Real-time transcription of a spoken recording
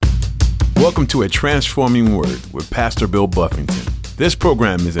Welcome to A Transforming Word with Pastor Bill Buffington. This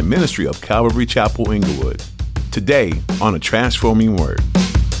program is a ministry of Calvary Chapel, Inglewood. Today on A Transforming Word.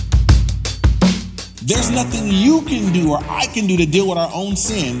 There's nothing you can do or I can do to deal with our own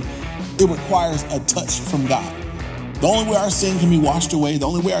sin. It requires a touch from God. The only way our sin can be washed away, the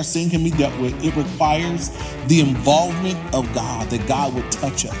only way our sin can be dealt with, it requires the involvement of God, that God would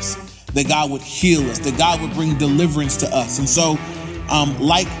touch us, that God would heal us, that God would bring deliverance to us. And so,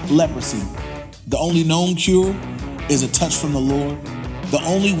 like leprosy, the only known cure is a touch from the Lord. The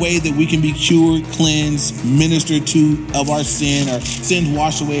only way that we can be cured, cleansed, ministered to of our sin, or sins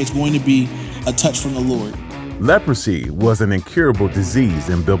washed away, is going to be a touch from the Lord. Leprosy was an incurable disease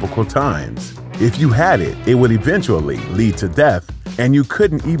in biblical times. If you had it, it would eventually lead to death, and you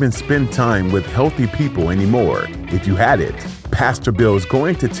couldn't even spend time with healthy people anymore if you had it. Pastor Bill is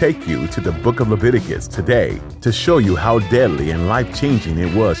going to take you to the book of Leviticus today to show you how deadly and life-changing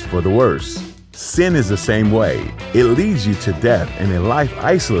it was for the worse. Sin is the same way. It leads you to death and a life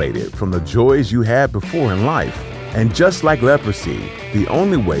isolated from the joys you had before in life. And just like leprosy, the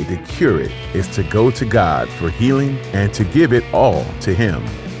only way to cure it is to go to God for healing and to give it all to Him.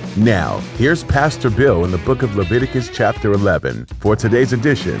 Now, here's Pastor Bill in the book of Leviticus chapter 11 for today's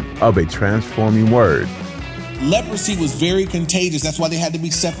edition of A Transforming Word. Leprosy was very contagious. That's why they had to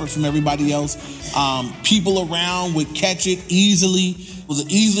be separate from everybody else. People around would catch it easily. It was an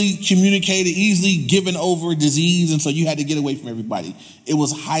easily communicated, easily given over disease. And so you had to get away from everybody. It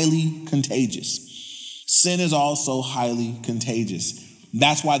was highly contagious. Sin is also highly contagious.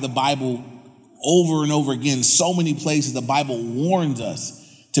 That's why the Bible, over and over again, so many places, the Bible warns us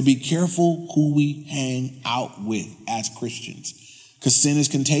to be careful who we hang out with as Christians, because sin is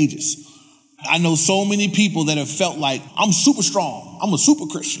contagious. I know so many people that have felt like, I'm super strong, I'm a super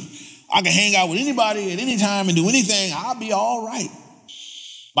Christian, I can hang out with anybody at any time and do anything, I'll be all right.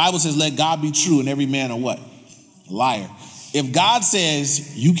 Bible says, let God be true and every man a what? A liar. If God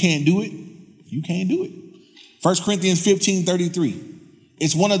says you can't do it, you can't do it. 1 Corinthians 15:33.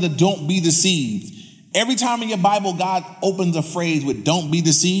 It's one of the don't be deceived. Every time in your Bible, God opens a phrase with don't be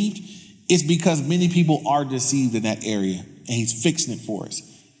deceived, it's because many people are deceived in that area, and He's fixing it for us.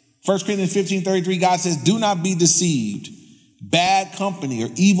 1 Corinthians 15:33, God says, do not be deceived. Bad company or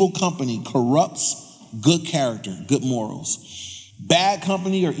evil company corrupts good character, good morals. Bad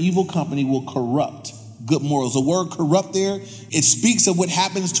company or evil company will corrupt good morals. The word corrupt there, it speaks of what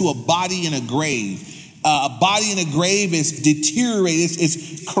happens to a body in a grave. A body in a grave is deteriorating,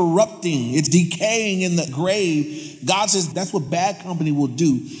 it's corrupting, it's decaying in the grave. God says that's what bad company will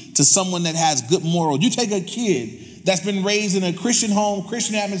do to someone that has good morals. You take a kid that's been raised in a Christian home,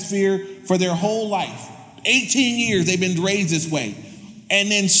 Christian atmosphere for their whole life. 18 years they've been raised this way.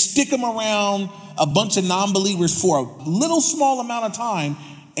 And then stick them around a bunch of non-believers for a little small amount of time,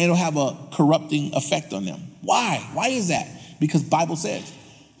 and it'll have a corrupting effect on them. Why? Why is that? Because Bible says,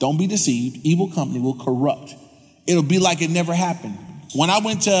 don't be deceived. Evil company will corrupt. It'll be like it never happened. When I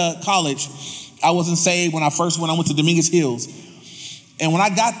went to college, I wasn't saved when I went to Dominguez Hills. And when I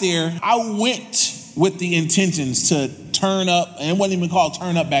got there, I went with the intentions to turn up, and it wasn't even called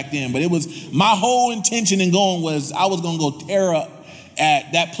turn up back then, but it was my whole intention in going was I was going to go tear up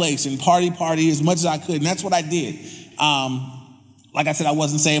at that place and party as much as I could. And that's what I did. Like I said, I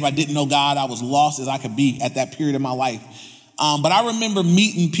wasn't saved. I didn't know God. I was lost as I could be at that period of my life. But I remember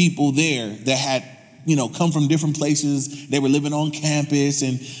meeting people there that had, come from different places. They were living on campus,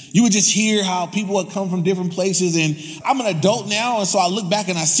 and you would just hear how people would come from different places. And I'm an adult now, and so I look back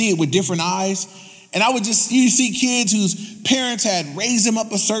and I see it with different eyes. And you see kids whose parents had raised them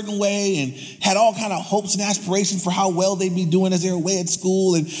up a certain way and had all kind of hopes and aspirations for how well they'd be doing as they're away at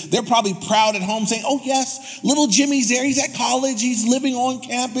school. And they're probably proud at home saying, oh yes, little Jimmy's there. He's at college. He's living on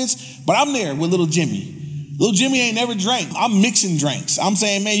campus. But I'm there with little Jimmy. Little Jimmy ain't never drank. I'm mixing drinks. I'm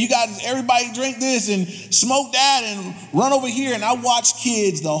saying, man, you guys, everybody drink this and smoke that and run over here. And I watched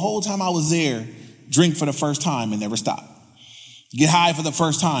kids the whole time I was there drink for the first time and never stop. Get high for the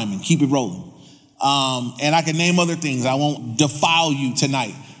first time and keep it rolling. And I can name other things. I won't defile you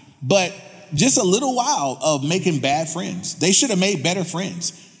tonight. But just a little while of making bad friends. They should have made better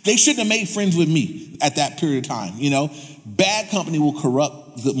friends. They shouldn't have made friends with me at that period of time. Bad company will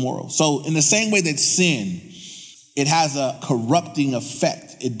corrupt good morals. So in the same way that sin, it has a corrupting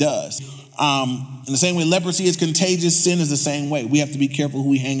effect. It does. In the same way leprosy is contagious, sin is the same way. We have to be careful who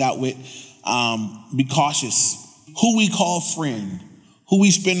we hang out with. Be cautious. Who we call friend. Who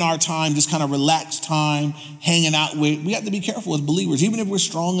we spend our time, just kind of relaxed time, hanging out with. We have to be careful as believers. Even if we're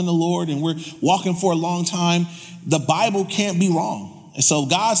strong in the Lord and we're walking for a long time, the Bible can't be wrong. And so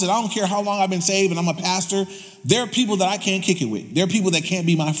God said, I don't care how long I've been saved and I'm a pastor. There are people that I can't kick it with. There are people that can't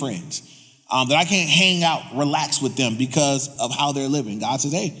be my friends. that I can't hang out, relax with them because of how they're living. God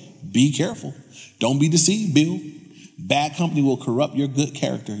says, hey, be careful. Don't be deceived, Bill. Bad company will corrupt your good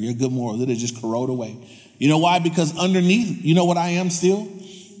character, your good morals. It'll just corrode away. You know why? Because underneath, you know what I am still?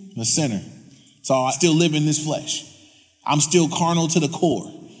 A sinner. So I still live in this flesh. I'm still carnal to the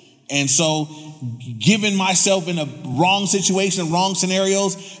core. And so giving myself in a wrong situation, wrong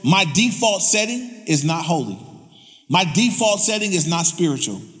scenarios, my default setting is not holy. My default setting is not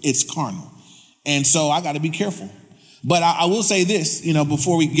spiritual. It's carnal. And so I got to be careful. But I will say this,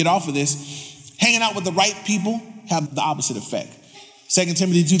 before we get off of this, hanging out with the right people have the opposite effect. 2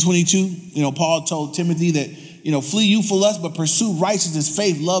 Timothy 2:22, Paul told Timothy that, flee youthful lust, but pursue righteousness,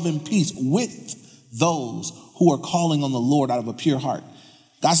 faith, love, and peace with those who are calling on the Lord out of a pure heart.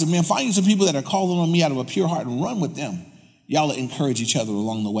 God said, man, find you some people that are calling on me out of a pure heart and run with them. Y'all will encourage each other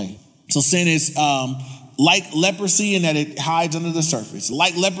along the way. So sin is like leprosy in that it hides under the surface.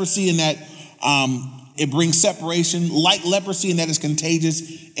 Like leprosy in that it brings separation. Like leprosy in that it's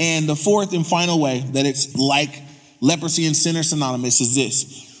contagious. And the fourth and final way that it's like leprosy and sin are synonymous is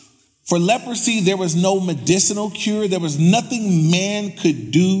this. For leprosy, there was no medicinal cure. There was nothing man could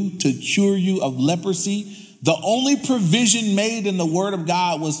do to cure you of leprosy. The only provision made in the word of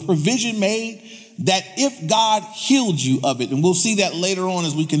God was provision made that if God healed you of it, and we'll see that later on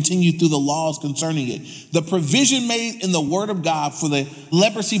as we continue through the laws concerning it, the provision made in the word of God for the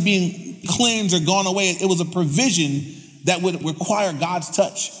leprosy being cleansed or gone away, it was a provision that would require God's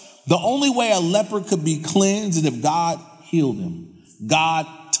touch. The only way a leper could be cleansed is if God healed him. God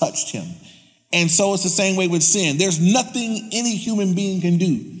touched him. And so it's the same way with sin. There's nothing any human being can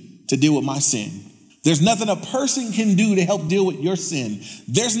do to deal with my sin. There's nothing a person can do to help deal with your sin.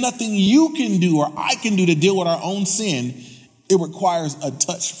 There's nothing you can do or I can do to deal with our own sin. It requires a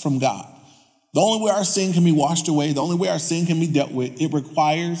touch from God. The only way our sin can be washed away, the only way our sin can be dealt with, it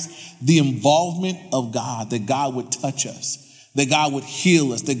requires the involvement of God, that God would touch us, that God would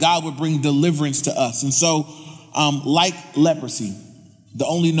heal us, that God would bring deliverance to us. And so, like leprosy, the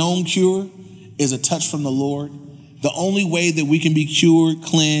only known cure is a touch from the Lord. The only way that we can be cured,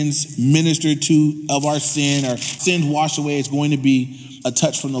 cleansed, ministered to of our sin, or sins washed away, is going to be a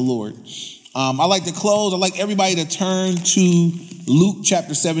touch from the Lord. I like to close. I'd like everybody to turn to Luke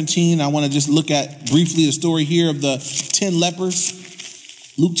chapter 17. I want to just look at briefly the story here of the 10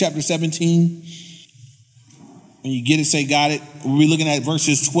 lepers. Luke chapter 17. When you get it, say got it. We'll be looking at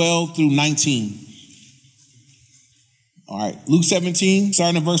verses 12 through 19. All right, Luke 17,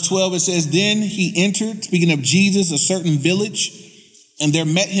 starting at verse 12, it says, then he entered, speaking of Jesus, a certain village, and there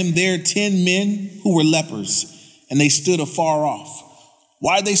met him there 10 men who were lepers, and they stood afar off.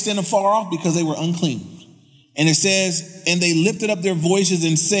 Why did they stand afar off? Because they were unclean. And it says, and they lifted up their voices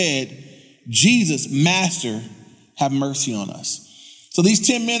and said, Jesus, Master, have mercy on us. So these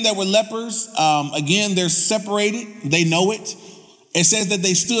 10 men that were lepers, again, they're separated. They know it. It says that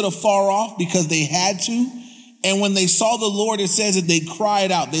they stood afar off because they had to. And when they saw the Lord, it says that they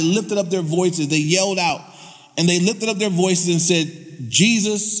cried out. They lifted up their voices. They yelled out. And they lifted up their voices and said,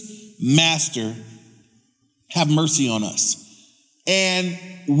 Jesus, Master, have mercy on us. And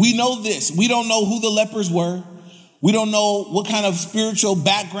we know this. We don't know who the lepers were. We don't know what kind of spiritual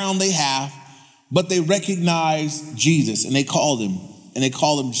background they have. But they recognized Jesus, and they called him. And they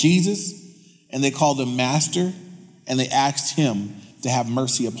called him Jesus, and they called him Master, and they asked him to have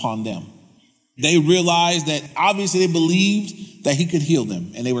mercy upon them. They realized that obviously they believed that he could heal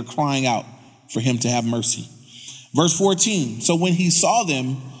them, and they were crying out for him to have mercy. Verse 14, so when he saw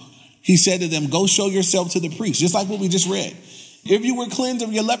them, he said to them, go show yourself to the priest, just like what we just read. If you were cleansed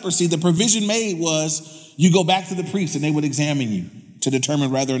of your leprosy, the provision made was you go back to the priest and they would examine you to determine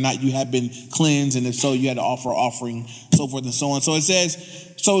whether or not you had been cleansed, and if so, you had to offer offering, so forth and so on. So it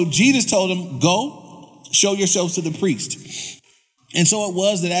says, so Jesus told them, go show yourselves to the priest. And so it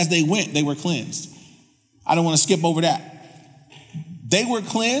was that as they went, they were cleansed. I don't want to skip over that. They were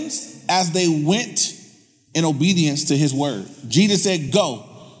cleansed as they went in obedience to his word. Jesus said, go,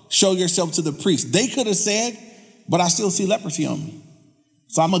 show yourself to the priest. They could have said, but I still see leprosy on me,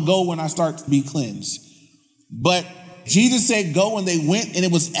 so I'm going to go when I start to be cleansed. But Jesus said, go, and they went, and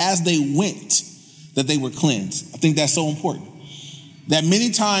it was as they went that they were cleansed. I think that's so important. That many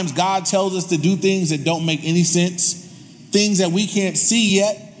times God tells us to do things that don't make any sense, things that we can't see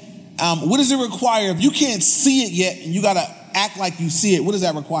yet. What does it require? If you can't see it yet and you got to act like you see it, what does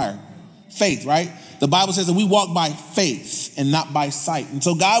that require? Faith, right? The Bible says that we walk by faith and not by sight. And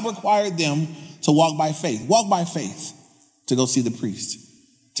so God required them to walk by faith. Walk by faith to go see the priest,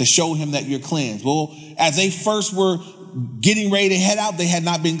 to show him that you're cleansed. Well, as they first were getting ready to head out, they had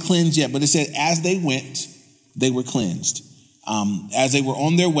not been cleansed yet. But it said as they went, they were cleansed. As they were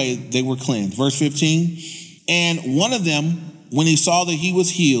on their way, they were cleansed. Verse 15, and one of them, when he saw that he was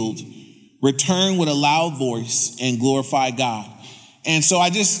healed, returned with a loud voice and glorified God. And so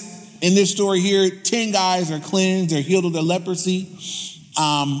in this story here, 10 guys are cleansed, they're healed of their leprosy.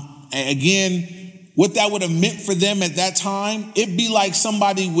 Again, what that would have meant for them at that time, it'd be like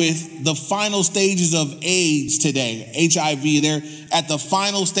somebody with the final stages of AIDS today, HIV. They're at the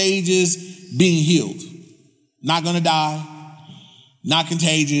final stages being healed. Not gonna die, not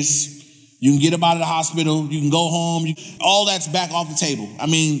contagious. You can get them out of the hospital, you can go home, all that's back off the table. I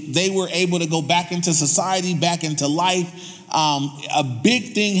mean, they were able to go back into society, back into life. A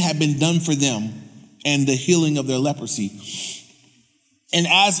big thing had been done for them and the healing of their leprosy. And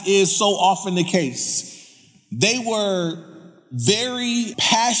as is so often the case, they were very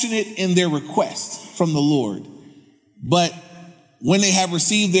passionate in their request from the Lord. But when they have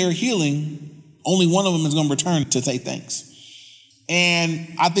received their healing, only one of them is going to return to say thanks. And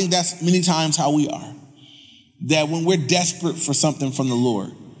I think that's many times how we are. That when we're desperate for something from the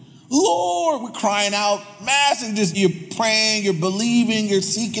Lord, we're crying out, massive, just you're praying, you're believing, you're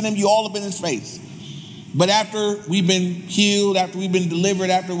seeking him, you all up in his face. But after we've been healed, after we've been delivered,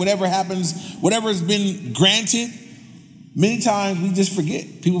 after whatever happens, whatever has been granted, many times we just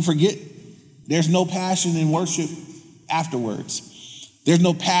forget. People forget. There's no passion in worship afterwards. There's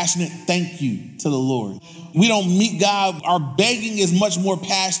no passionate thank you to the Lord. We don't meet God. Our begging is much more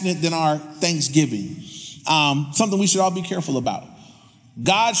passionate than our thanksgiving. Something we should all be careful about.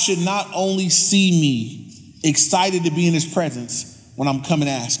 God should not only see me excited to be in his presence when I'm coming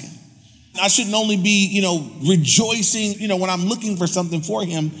asking. I shouldn't only be, rejoicing, when I'm looking for something for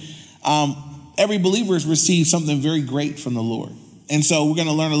him. Every believer has received something very great from the Lord. And so we're going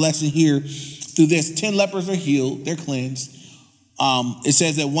to learn a lesson here through this. 10 lepers are healed. They're cleansed. It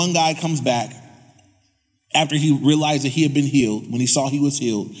says that one guy comes back after he realized that he had been healed, when he saw he was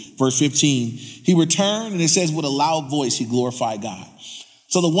healed. Verse 15, he returned, and it says with a loud voice, he glorified God.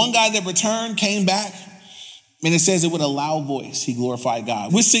 So the one guy that returned came back, and it says it with a loud voice, he glorified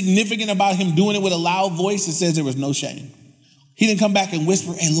God. What's significant about him doing it with a loud voice, it says there was no shame. He didn't come back and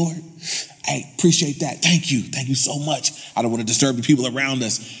whisper, hey, Lord, I appreciate that. Thank you. Thank you so much. I don't want to disturb the people around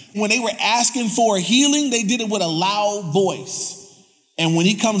us. When they were asking for healing, they did it with a loud voice. And when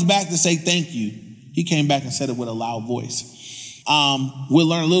he comes back to say thank you, he came back and said it with a loud voice. We'll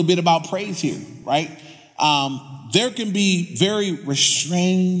learn a little bit about praise here, right? There can be very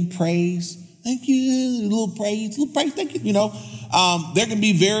restrained praise. Thank you, a little praise, thank you, There can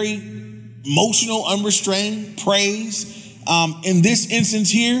be very emotional, unrestrained praise. In this instance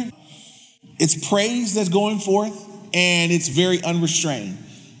here, it's praise that's going forth, and it's very unrestrained.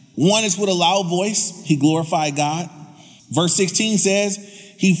 One is with a loud voice, he glorified God. Verse 16 says,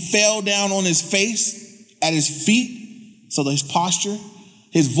 he fell down on his face at his feet, so his posture,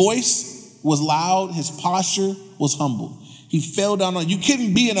 his voice was loud, his posture was humble. He fell down on, you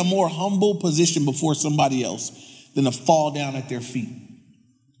couldn't be in a more humble position before somebody else than to fall down at their feet.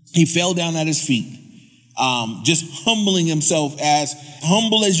 He fell down at his feet, just humbling himself, as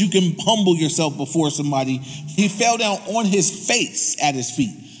humble as you can humble yourself before somebody. He fell down on his face at his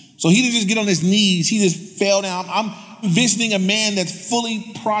feet. So he didn't just get on his knees, he just fell down. I'm envisioning a man that's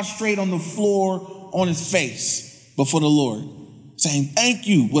fully prostrate on the floor on his face before the Lord, saying thank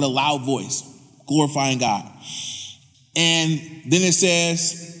you with a loud voice, glorifying God. And then it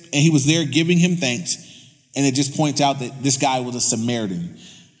says, and he was there giving him thanks. And it just points out that this guy was a Samaritan.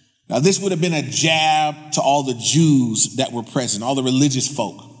 Now, this would have been a jab to all the Jews that were present, all the religious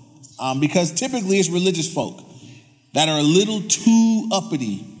folk. Because typically it's religious folk that are a little too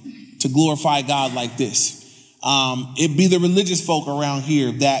uppity to glorify God like this. It'd be the religious folk around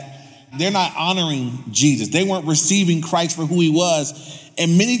here that they're not honoring Jesus. They weren't receiving Christ for who he was.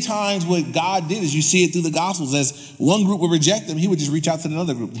 And many times what God did is you see it through the Gospels. As one group would reject him, he would just reach out to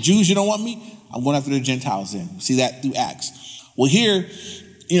another group. The Jews, you don't want me? I'm going after the Gentiles then. See that through Acts. Well, here,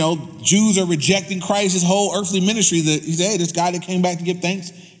 Jews are rejecting Christ, his whole earthly ministry. He said, hey, this guy that came back to give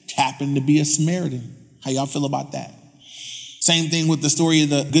thanks happened to be a Samaritan. How y'all feel about that? Same thing with the story of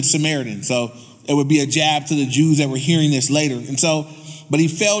the Good Samaritan. So it would be a jab to the Jews that were hearing this later. And so, but he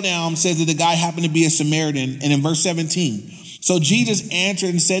fell down, says that the guy happened to be a Samaritan. And in verse 17, so Jesus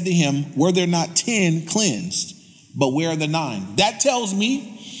answered and said to him, were there not 10 cleansed, but where are the 9? That tells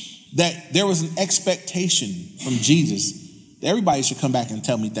me that there was an expectation from Jesus that everybody should come back and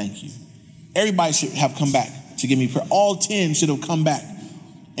tell me thank you. Everybody should have come back to give me praise. All 10 should have come back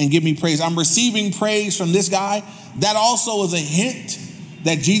and give me praise. I'm receiving praise from this guy. That also is a hint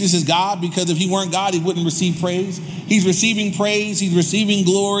that Jesus is God, because if he weren't God, he wouldn't receive praise. He's receiving praise. He's receiving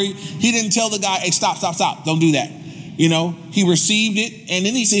glory. He didn't tell the guy, hey, stop. Don't do that. He received it. And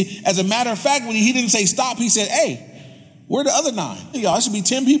then he said, as a matter of fact, when he didn't say stop, he said, hey, where are the other 9? Y'all, there should be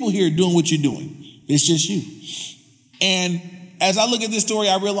 10 people here doing what you're doing. It's just you. And as I look at this story,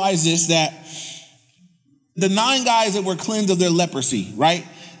 I realize this, that the 9 guys that were cleansed of their leprosy, right?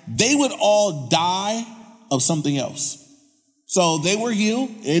 They would all die of something else. So they were healed.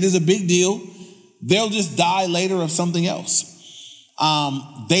 It is a big deal. They'll just die later of something else.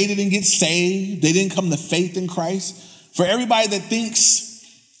 They didn't get saved. They didn't come to faith in Christ. For everybody that thinks,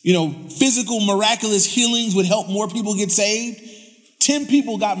 physical miraculous healings would help more people get saved, 10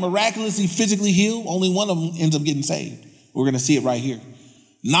 people got miraculously physically healed. Only one of them ends up getting saved. We're going to see it right here.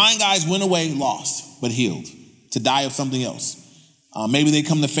 9 guys went away lost, but healed, to die of something else. Maybe they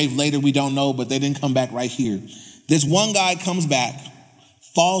come to faith later, we don't know, but they didn't come back right here. This one guy comes back,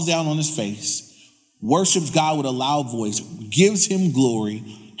 falls down on his face, worships God with a loud voice, gives him glory,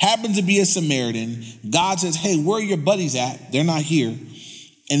 happens to be a Samaritan. God says, hey, where are your buddies at? They're not here.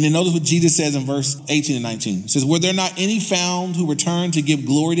 And then notice what Jesus says in verse 18 and 19. It says, were there not any found who returned to give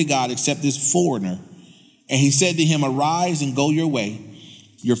glory to God except this foreigner? And he said to him, arise and go your way.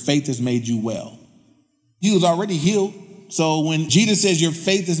 Your faith has made you well. He was already healed. So when Jesus says your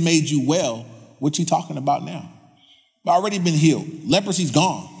faith has made you well, what's he talking about now? I've already been healed. Leprosy's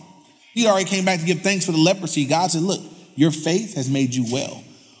gone. He already came back to give thanks for the leprosy. God said, look, your faith has made you well.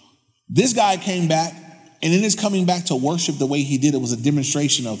 This guy came back, and in his coming back to worship the way he did, it was a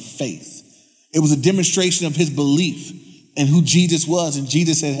demonstration of faith. It was a demonstration of his belief in who Jesus was. And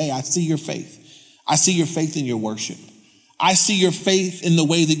Jesus said, hey, I see your faith. I see your faith in your worship. I see your faith in the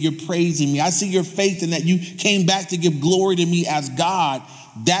way that you're praising me. I see your faith in that you came back to give glory to me as God.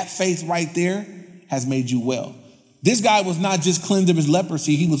 That faith right there has made you well. This guy was not just cleansed of his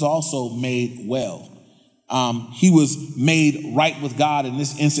leprosy, he was also made well. He was made right with God in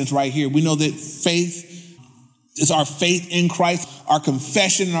this instance right here. We know that faith is our faith in Christ, our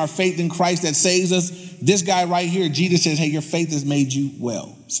confession and our faith in Christ that saves us. This guy right here, Jesus says, hey, your faith has made you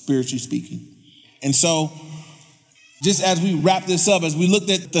well, spiritually speaking. And so, just as we wrap this up, as we looked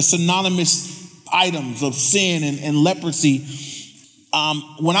at the synonymous items of sin and leprosy,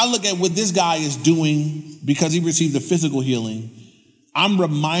 when I look at what this guy is doing because he received a physical healing, I'm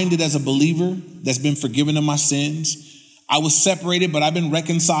reminded as a believer that's been forgiven of my sins. I was separated, but I've been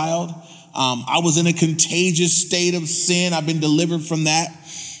reconciled. I was in a contagious state of sin. I've been delivered from that.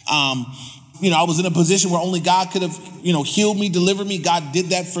 I was in a position where only God could have, healed me, delivered me. God did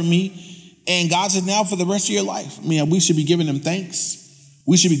that for me. And God said, now for the rest of your life, we should be giving him thanks.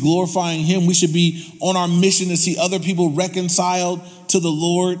 We should be glorifying him. We should be on our mission to see other people reconciled to the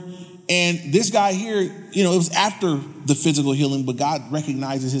Lord. And this guy here, it was after the physical healing, but God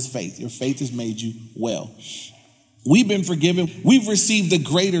recognizes his faith. Your faith has made you well. We've been forgiven. We've received the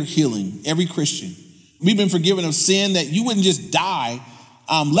greater healing, every Christian. We've been forgiven of sin that you wouldn't just die.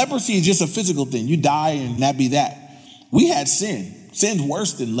 Leprosy is just a physical thing. You die and that be that. We had sin. Sin's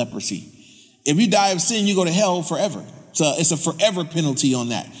worse than leprosy. If you die of sin, you go to hell forever. So it's a forever penalty on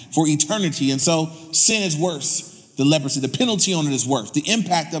that for eternity. And so sin is worse than leprosy. The penalty on it is worse. The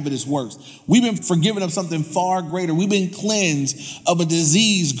impact of it is worse. We've been forgiven of something far greater. We've been cleansed of a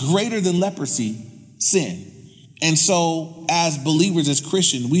disease greater than leprosy, sin. And so as believers, as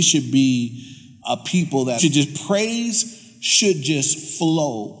Christians, we should be a people that should just praise, should just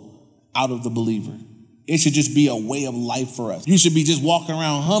flow out of the believer. It should just be a way of life for us. You should be just walking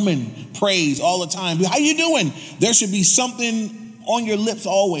around humming praise all the time. How you doing? There should be something on your lips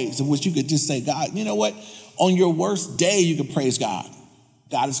always in which you could just say, God, you know what? On your worst day, you can praise God.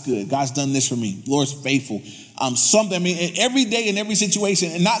 God is good. God's done this for me. Lord's faithful. Every day in every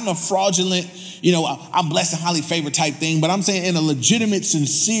situation, and not in a fraudulent, I'm blessed and highly favored type thing, but I'm saying in a legitimate,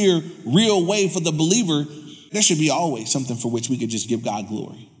 sincere, real way for the believer, there should be always something for which we could just give God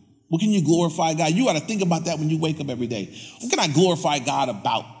glory. What can you glorify God? You got to think about that when you wake up every day. What can I glorify God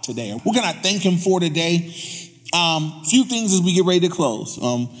about today? What can I thank him for today? Few things as we get ready to close.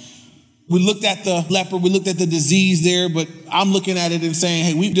 We looked at the leper, we looked at the disease there, but I'm looking at it and saying,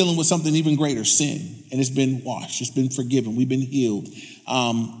 hey, we're dealing with something even greater, sin. And it's been washed, it's been forgiven, we've been healed.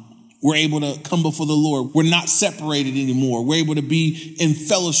 We're able to come before the Lord. We're not separated anymore. We're able to be in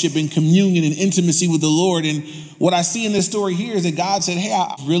fellowship, in communion, and intimacy with the Lord. And what I see in this story here is that God said, hey,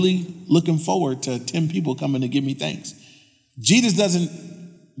 I'm really looking forward to 10 people coming to give me thanks. Jesus doesn't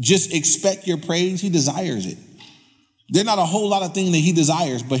just expect your praise, he desires it. There's not a whole lot of things that he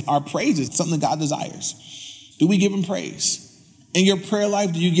desires, but our praise is something God desires. Do we give him praise? In your prayer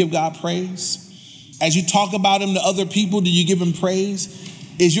life, do you give God praise? As you talk about him to other people, do you give him praise?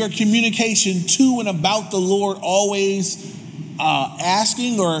 Is your communication to and about the Lord always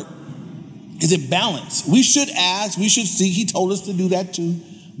asking or Is it balanced? We should ask, we should seek. He told us to do that too.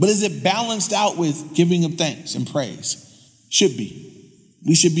 But is it balanced out with giving of thanks and praise? Should be.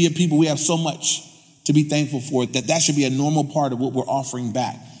 We should be a people, we have so much to be thankful for, that should be a normal part of what we're offering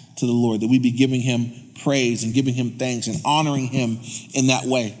back to the Lord, that we be giving him praise and giving him thanks and honoring him in that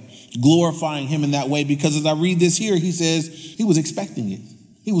way, glorifying him in that way. Because as I read this here, he says he was expecting it.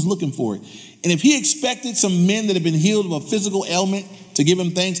 He was looking for it. And if he expected some men that have been healed of a physical ailment to give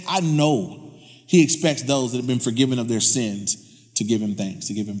him thanks, I know he expects those that have been forgiven of their sins to give him thanks,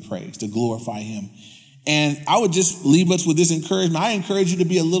 to give him praise, to glorify him. And I would just leave us with this encouragement. I encourage you to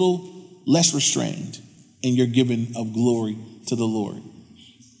be a little less restrained in your giving of glory to the Lord.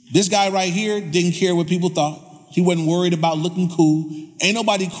 This guy right here didn't care what people thought. He wasn't worried about looking cool. Ain't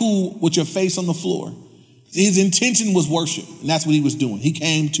nobody cool with your face on the floor. His intention was worship, and that's what he was doing. He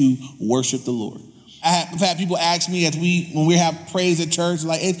came to worship the Lord. I've had people ask me when we have praise at church,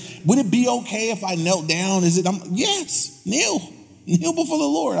 like, hey, would it be okay if I knelt down? Yes, kneel before the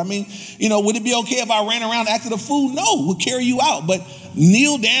Lord. I mean, would it be okay if I ran around acting a fool? No, we'll carry you out. But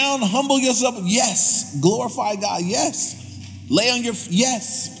kneel down, humble yourself. Yes. Glorify God. Yes. Lay on your,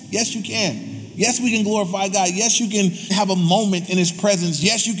 yes. Yes, you can. Yes, we can glorify God. Yes, you can have a moment in his presence.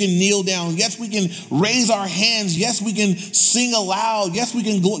 Yes, you can kneel down. Yes, we can raise our hands. Yes, we can sing aloud. Yes, we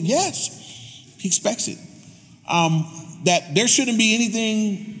can yes. He expects it. That there shouldn't be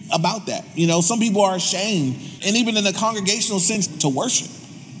anything about that. Some people are ashamed, and even in the congregational sense, to worship.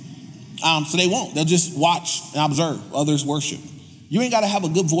 So they won't. They'll just watch and observe others worship. You ain't got to have a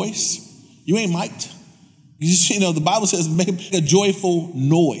good voice. You ain't mic'd. The Bible says make a joyful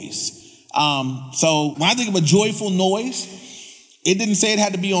noise. So when I think of a joyful noise, it didn't say it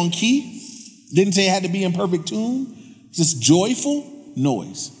had to be on key. Didn't say it had to be in perfect tune. Just joyful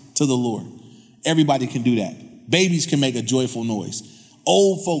noise to the Lord. Everybody can do that. Babies can make a joyful noise.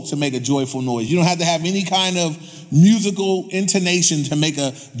 Old folks can make a joyful noise. You don't have to have any kind of musical intonation to make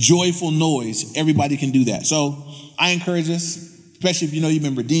a joyful noise. Everybody can do that. So I encourage us, especially if you've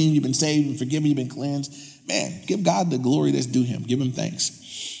been redeemed, you've been saved, you've been forgiven, you've been cleansed. Man, give God the glory that's due him. Give him thanks.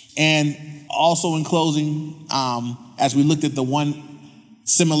 And also in closing, as we looked at the one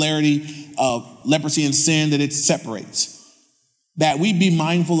similarity of leprosy and sin, that it separates. That we be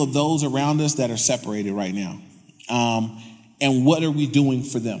mindful of those around us that are separated right now. And what are we doing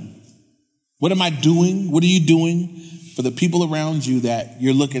for them? What am I doing? What are you doing for the people around you that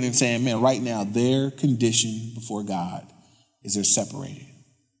you're looking and saying, man, right now their condition before God is they're separated.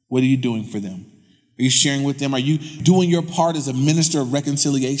 What are you doing for them? Are you sharing with them? Are you doing your part as a minister of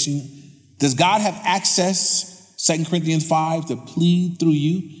reconciliation? Does God have access, 2 Corinthians 5, to plead through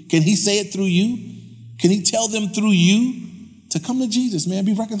you? Can he say it through you? Can he tell them through you to come to Jesus, man,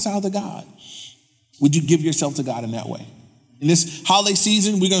 be reconciled to God? Would you give yourself to God in that way? In this holiday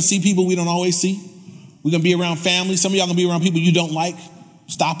season, we're going to see people we don't always see. We're going to be around family. Some of y'all going to be around people you don't like.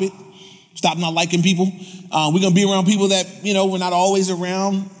 Stop it. Stop not liking people. We're going to be around people that, we're not always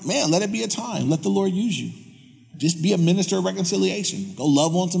around. Man, let it be a time. Let the Lord use you. Just be a minister of reconciliation. Go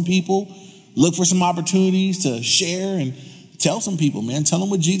love on some people. Look for some opportunities to share and tell some people, man. Tell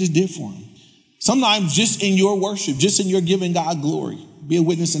them what Jesus did for them. Sometimes just in your worship, just in your giving God glory, be a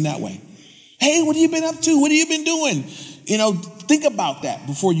witness in that way. Hey, what have you been up to? What have you been doing? Think about that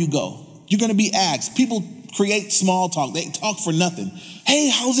before you go. You're going to be asked. People create small talk. They talk for nothing. Hey,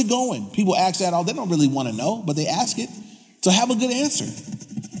 how's it going? People ask that all. They don't really want to know, but they ask it. So have a good answer.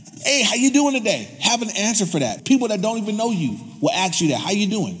 Hey, how you doing today? Have an answer for that. People that don't even know you will ask you that. How you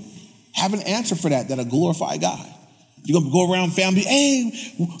doing? Have an answer for that that'll glorify God. You're going to go around family. Hey,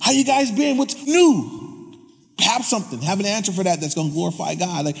 how you guys been? What's new? Have something. Have an answer for that that's going to glorify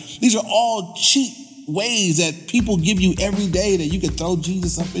God. These are all cheap ways that people give you every day that you can throw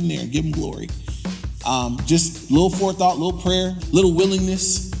Jesus up in there and give him glory. Just a little forethought, little prayer, little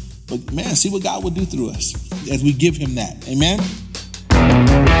willingness. But man, see what God will do through us as we give him that. Amen.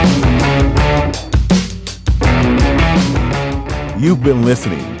 You've been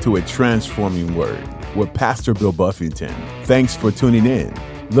listening to A Transforming Word with Pastor Bill Buffington. Thanks for tuning in.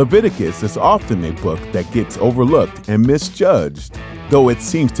 Leviticus is often a book that gets overlooked and misjudged. Though it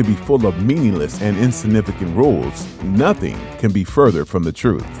seems to be full of meaningless and insignificant rules, nothing can be further from the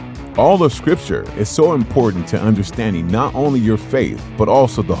truth. All of Scripture is so important to understanding not only your faith, but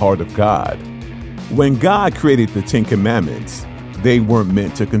also the heart of God. When God created the Ten Commandments, they weren't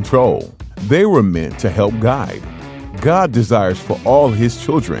meant to control. They were meant to help guide. God desires for all his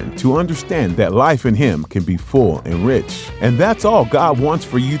children to understand that life in him can be full and rich. And that's all God wants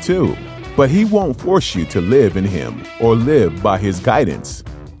for you too. But he won't force you to live in him or live by his guidance.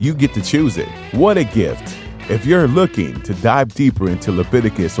 You get to choose it. What a gift. If you're looking to dive deeper into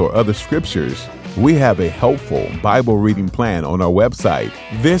Leviticus or other scriptures, we have a helpful Bible reading plan on our website.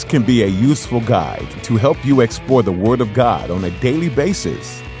 This can be a useful guide to help you explore the Word of God on a daily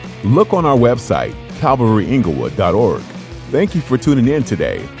basis. Look on our website, calvaryinglewood.org. Thank you for tuning in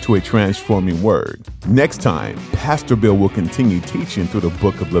today to A Transforming Word. Next time, Pastor Bill will continue teaching through the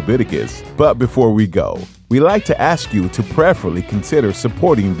book of Leviticus. But before we go, we like to ask you to prayerfully consider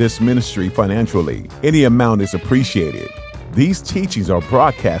supporting this ministry financially. Any amount is appreciated. These teachings are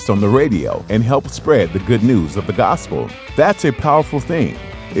broadcast on the radio and help spread the good news of the gospel. That's a powerful thing.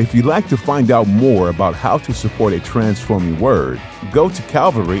 If you'd like to find out more about how to support A Transforming Word, go to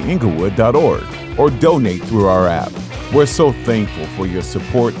calvaryinglewood.org or donate through our app. We're so thankful for your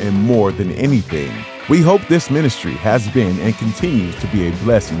support, and more than anything, we hope this ministry has been and continues to be a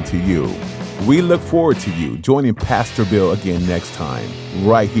blessing to you. We look forward to you joining Pastor Bill again next time,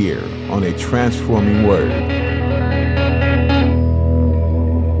 right here on A Transforming Word.